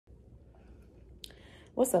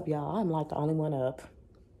What's up, y'all? I'm like the only one up,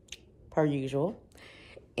 per usual.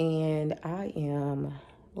 And I am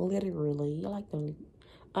literally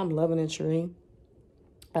I'm loving the tree.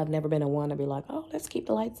 I've never been a one to be like, oh, let's keep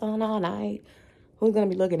the lights on all night. Who's gonna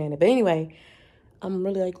be looking at it? But anyway, I'm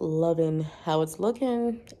really loving how it's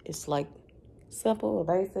looking. It's like simple or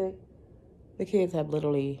basic. The kids have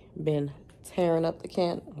literally been tearing up the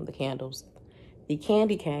candles, the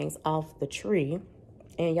candy canes off the tree.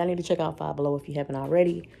 And y'all need to check out Five Below if you haven't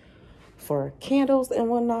already for candles and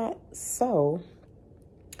whatnot. So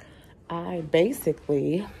I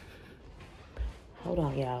basically, hold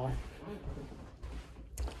on, y'all.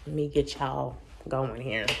 Let me get y'all going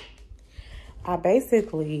here. I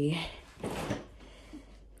basically,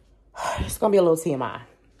 it's gonna be a little TMI.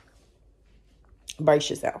 Brace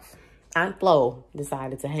yourself. Aunt Flo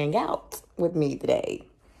decided to hang out with me today.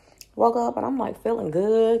 Woke up and I'm like feeling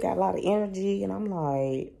good, got a lot of energy, and I'm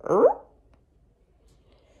like,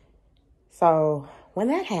 So when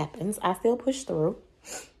that happens, I still push through.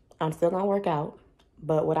 I'm still gonna work out.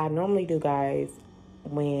 But what I normally do, guys,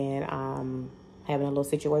 when I'm having a little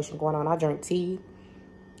situation going on, I drink tea.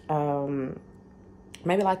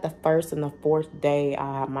 Maybe like the first and the fourth day,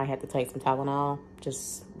 I might have to take some Tylenol,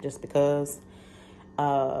 just because,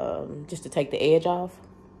 just to take the edge off.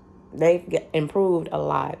 They've improved a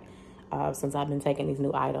lot since I've been taking these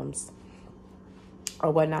new items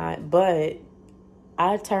or whatnot. But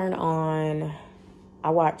I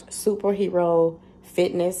watch Superhero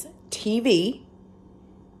Fitness TV.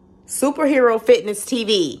 Superhero Fitness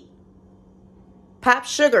TV. Pop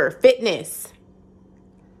Sugar Fitness.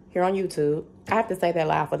 Here on YouTube. I have to say that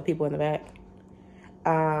loud for the people in the back.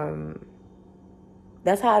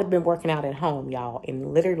 That's how I've been working out at home, y'all.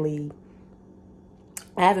 And literally,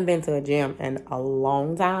 I haven't been to a gym in a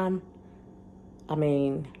long time. I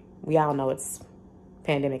mean, we all know it's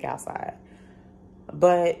pandemic outside.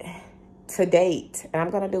 But to date, and I'm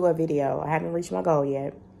going to do a video. I haven't reached my goal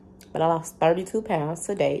yet. But I lost 32 pounds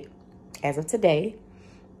to date, as of today.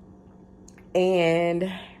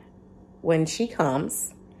 And when she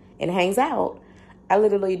comes and hangs out, I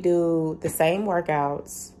literally do the same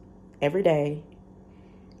workouts every day.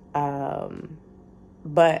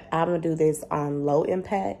 But I'm going to do this on low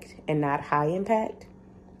impact and not high impact,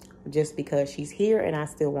 just because she's here and I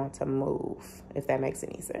still want to move, if that makes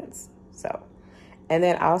any sense. So, and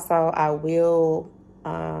then also I will,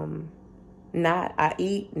 I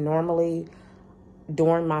eat normally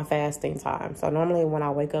during my fasting time. So normally when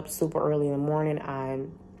I wake up super early in the morning, I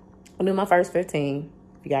do my first 15.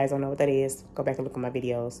 If you guys don't know what that is, go back and look at my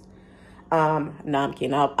videos. No, I'm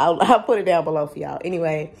kidding. I'll put it down below for y'all.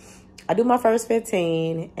 Anyway, I do my first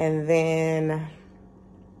 15 and then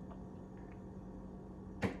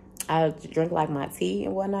I drink like my tea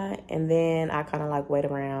and whatnot. And then I kind of like wait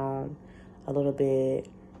around a little bit.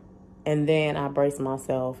 And then I brace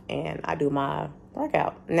myself and I do my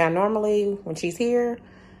workout. Now, normally when she's here,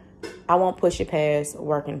 I won't push it past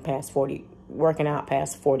working out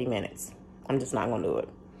past 40 minutes. I'm just not going to do it.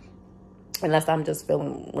 Unless I'm just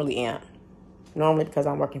feeling really amped. Normally because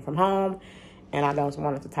I'm working from home and I don't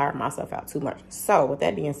want to tire myself out too much. So with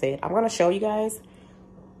that being said, I'm going to show you guys,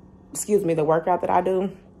 the workout that I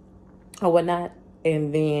do or whatnot.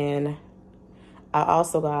 And then I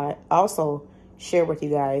also share with you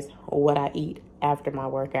guys what I eat after my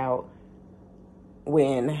workout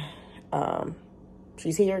when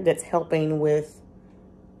she's here. That's helping with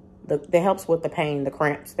that helps with the pain, the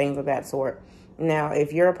cramps, things of that sort. Now,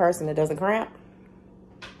 if you're a person that doesn't cramp,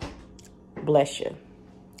 bless you.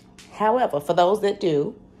 However, for those that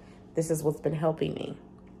do, this is what's been helping me.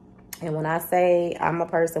 And when I say I'm a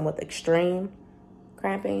person with extreme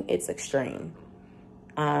cramping, it's extreme.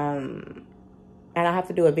 And I'll have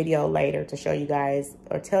to do a video later to show you guys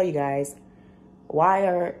or tell you guys why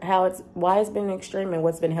it's been extreme and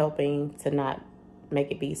what's been helping to not make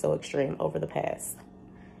it be so extreme over the past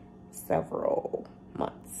several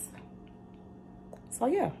months. So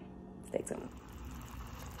yeah, stay tuned.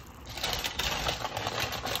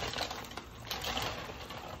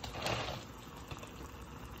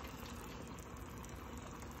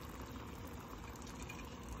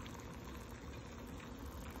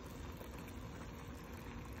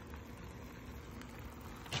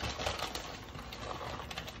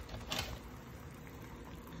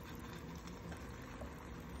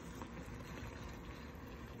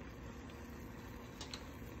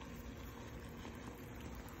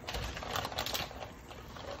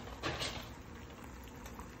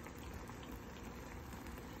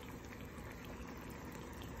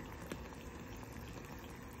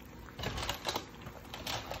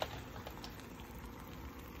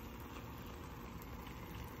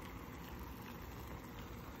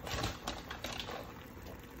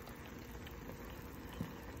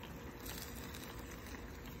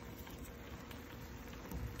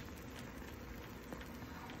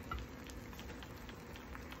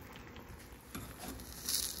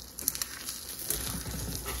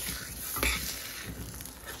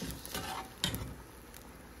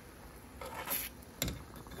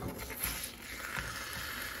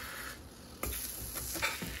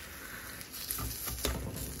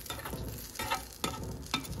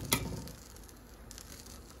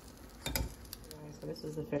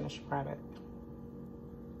 This is the finished product.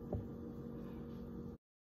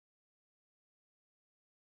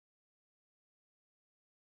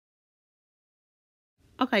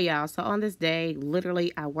 Okay, y'all, so on this day,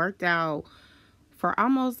 literally, I worked out for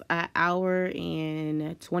almost an hour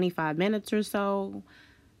and 25 minutes or so.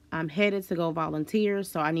 I'm headed to go volunteer,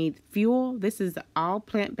 so I need fuel. This is all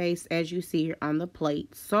plant-based, as you see here on the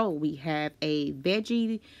plate. So we have a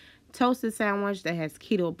veggie toasted sandwich that has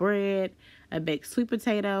keto bread, a baked sweet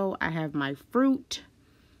potato. I have my fruit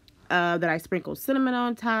that I sprinkled cinnamon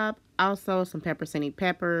on top. Also some pepperoni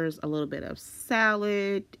peppers, a little bit of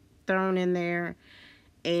salad thrown in there,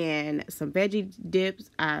 and some veggie dips.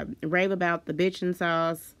 I rave about the bitchin'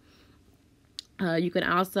 sauce. You can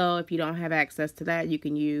also, if you don't have access to that, you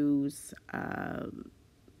can use some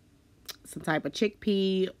type of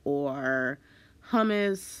chickpea or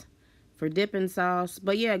hummus for dipping sauce.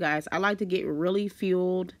 But yeah, guys, I like to get really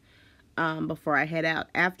fueled before I head out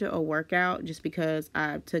after a workout, just because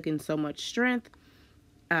I've taken so much strength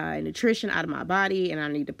and nutrition out of my body, and I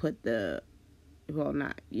need to put I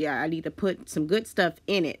need to put some good stuff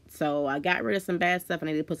in it. So I got rid of some bad stuff, and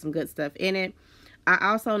I need to put some good stuff in it. I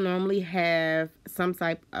also normally have some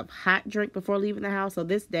type of hot drink before leaving the house. So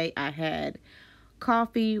this day I had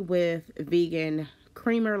coffee with vegan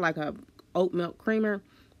creamer, like a oat milk creamer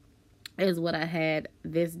is what I had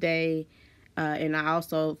this day. And I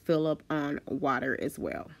also fill up on water as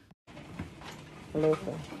well.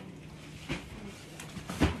 Listen.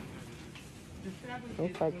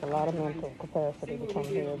 It takes a lot of mental capacity to come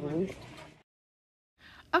here every week.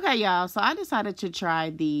 Okay, y'all, so I decided to try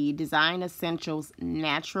the Design Essentials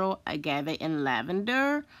Natural Agave and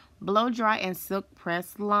Lavender Blow Dry and Silk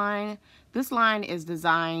Press line. This line is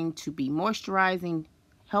designed to be moisturizing,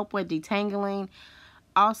 help with detangling,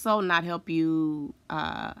 also not help you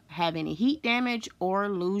have any heat damage or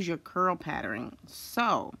lose your curl pattern.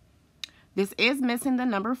 So this is missing the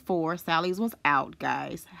number 4. Sally's was out,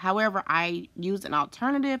 guys. However, I used an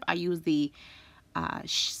alternative. I used the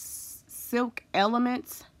Silk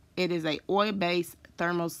Elements. It is a oil-based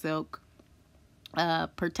thermal silk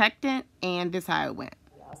protectant, and this is how it went.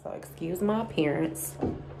 So excuse my appearance.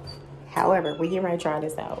 However, we're getting ready to try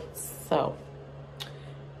this out. So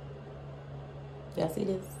y'all see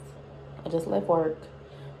this? I just left work.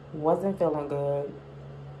 Wasn't feeling good.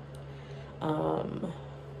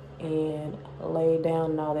 And laid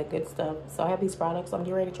down and all that good stuff. So I have these products I'm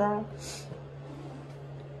getting ready to try.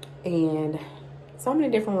 And so many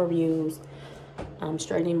different reviews. I'm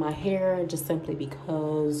straightening my hair just simply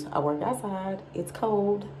because I work outside. It's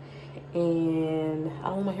cold and I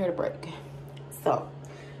don't want my hair to break. So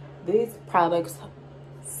these products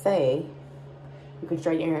say you can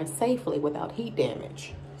straighten your hair safely without heat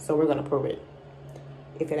damage. So we're gonna prove it.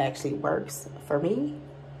 If it actually works for me.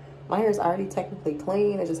 My hair is already technically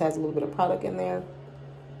clean. It just has a little bit of product in there.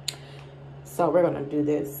 So we're gonna do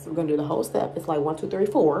this. We're gonna do the whole step. It's like 1, 2, 3,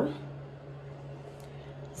 4.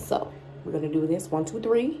 So we're gonna do this 1, 2,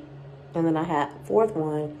 3, and then I had 4th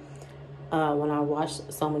one. When I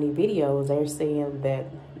watched so many videos, they're saying that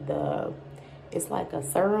it's like a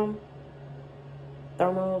serum,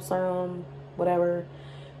 thermal serum, whatever.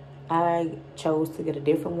 I chose to get a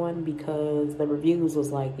different one because the reviews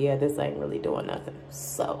was like, yeah, this ain't really doing nothing.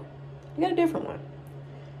 So I got a different one.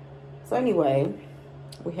 So anyway,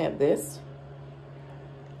 we have this.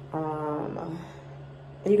 And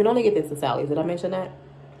you can only get this in Sally's. Did I mention that?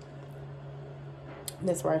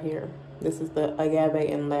 This right here. This is the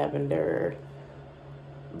Agave and Lavender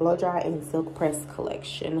Blow Dry and Silk Press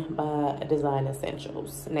Collection by Design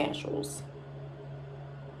Essentials Naturals.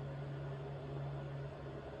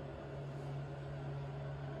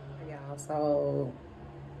 Y'all, so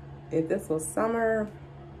if this was summer,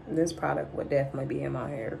 this product would definitely be in my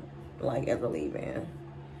hair, like as a leave-in.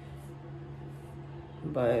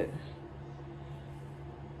 But,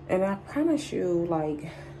 and I promise you, like,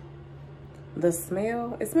 the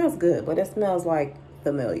smell, it smells good, but it smells like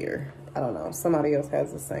familiar. I don't know, somebody else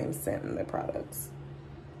has the same scent in their products.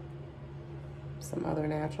 Some other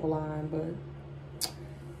natural line, but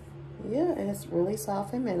yeah, it's really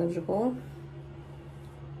soft and manageable.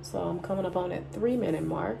 So I'm coming up on that 3-minute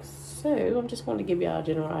mark. So I'm just going to give y'all a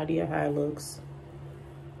general idea how it looks.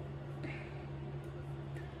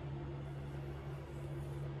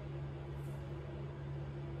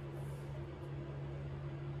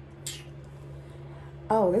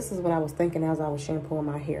 Oh, this is what I was thinking as I was shampooing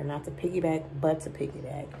my hair. Not to piggyback, but to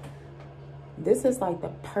piggyback. This is like the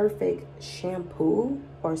perfect shampoo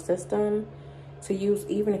or system to use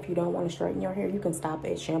even if you don't want to straighten your hair. You can stop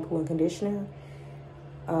at shampoo and conditioner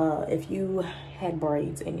if you had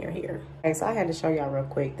braids in your hair. Okay, so I had to show y'all real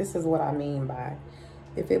quick. This is what I mean by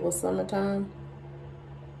If it was summertime,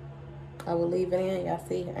 I would leave it in, y'all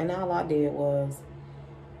see? And all I did was,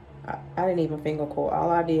 I didn't even finger core.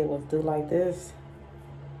 All I did was do like this,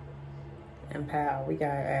 and pow, we got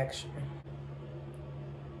action.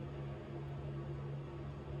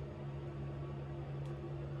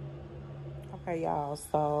 Okay, y'all,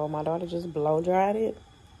 so my daughter just blow dried it.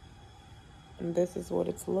 And this is what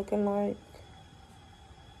it's looking like.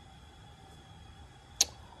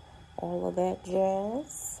 All of that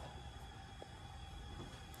jazz.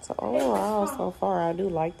 So overall, so far, I do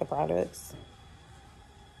like the products.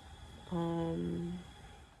 Okay,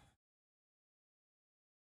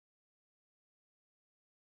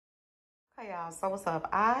 y'all, so what's up?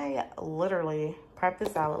 I literally prepped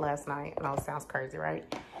this salad last night. I know it sounds crazy, right?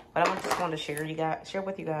 But I just wanted to share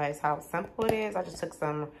with you guys how simple it is. I just took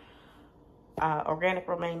some organic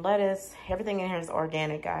romaine lettuce. Everything in here is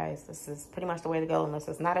organic, guys. This is pretty much the way to go unless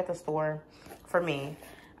it's not at the store for me.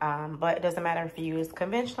 But it doesn't matter if you use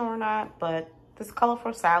conventional or not. But this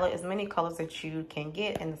colorful salad, as many colors that you can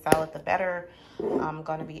get in the salad, the better. I'm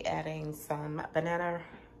going to be adding some banana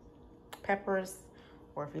peppers,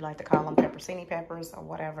 or if you like to call them pepperoncini peppers or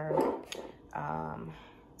whatever.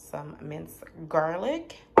 Some minced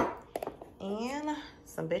garlic and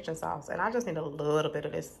some bitchin' sauce. And I just need a little bit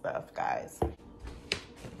of this stuff, guys.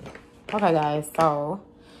 Okay, guys, so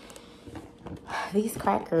these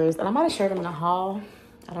crackers, and I might have shared them in a haul,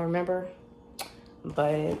 I don't remember,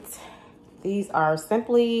 but these are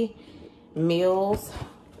Simply Meals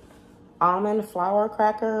almond flour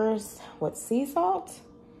crackers with sea salt.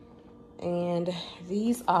 And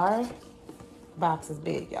these are, box is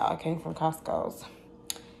big, y'all. Came from Costco's.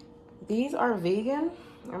 These are vegan.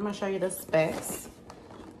 I'm gonna show you the specs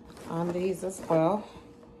on these as well.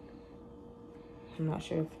 I'm not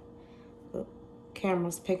sure if the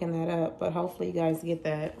camera's picking that up, but hopefully you guys get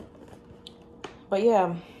that. But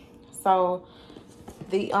yeah, so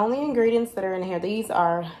the only ingredients that are in here, these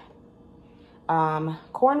are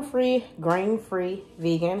corn-free, grain-free,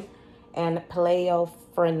 vegan, and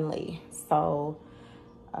paleo-friendly. So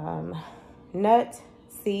nut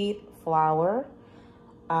seed flour,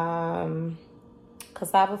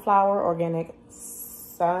 cassava flour, organic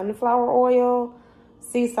sunflower oil,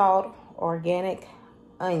 sea salt, organic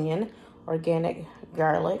onion, organic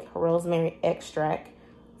garlic, rosemary extract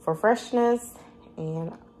for freshness,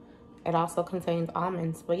 and it also contains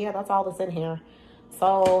almonds. But yeah, that's all that's in here.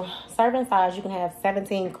 So serving size, you can have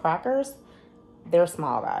 17 crackers. They're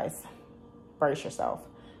small, guys. Brace yourself.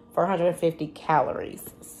 450 calories.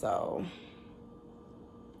 So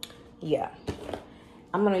yeah,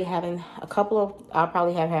 I'm gonna be having a couple of, I'll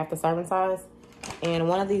probably have half the serving size, and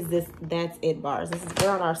one of these that's it bars. We're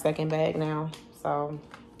on our second bag now, so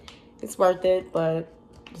it's worth it. But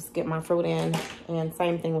just get my fruit in, and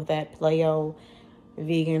same thing with that paleo,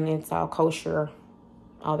 vegan, it's all kosher,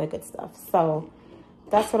 all that good stuff. So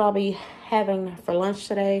that's what I'll be having for lunch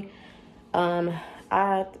today.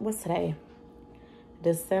 What's today?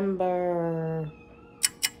 December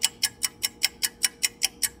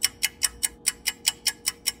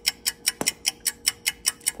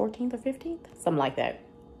 14th or 15th, something like that.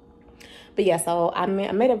 But yeah, so I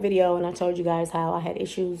made a video and I told you guys how I had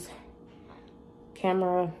issues,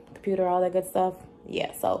 camera, computer, all that good stuff.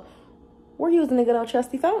 Yeah, so we're using a good old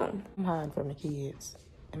trusty phone. I'm hiding from the kids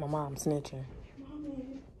and my mom snitching.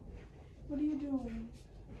 Mommy, what are you doing?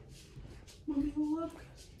 Mommy, look.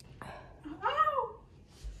 Ow!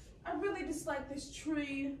 I really dislike this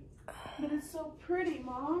tree, but it's so pretty,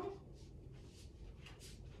 Mom.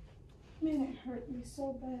 Man, it hurt me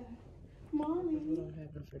so bad. Mommy. What I'm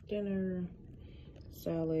having for dinner,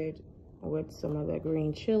 salad with some of that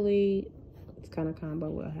green chili. It's kind of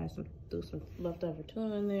combo. I have do some leftover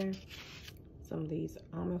tuna in there. Some of these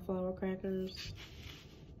almond flour crackers.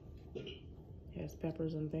 Has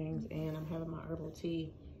peppers and things, and I'm having my herbal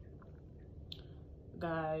tea.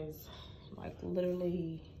 Guys, like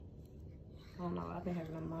literally, I don't know, I've been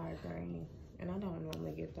having a migraine, and I don't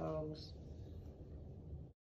normally get those.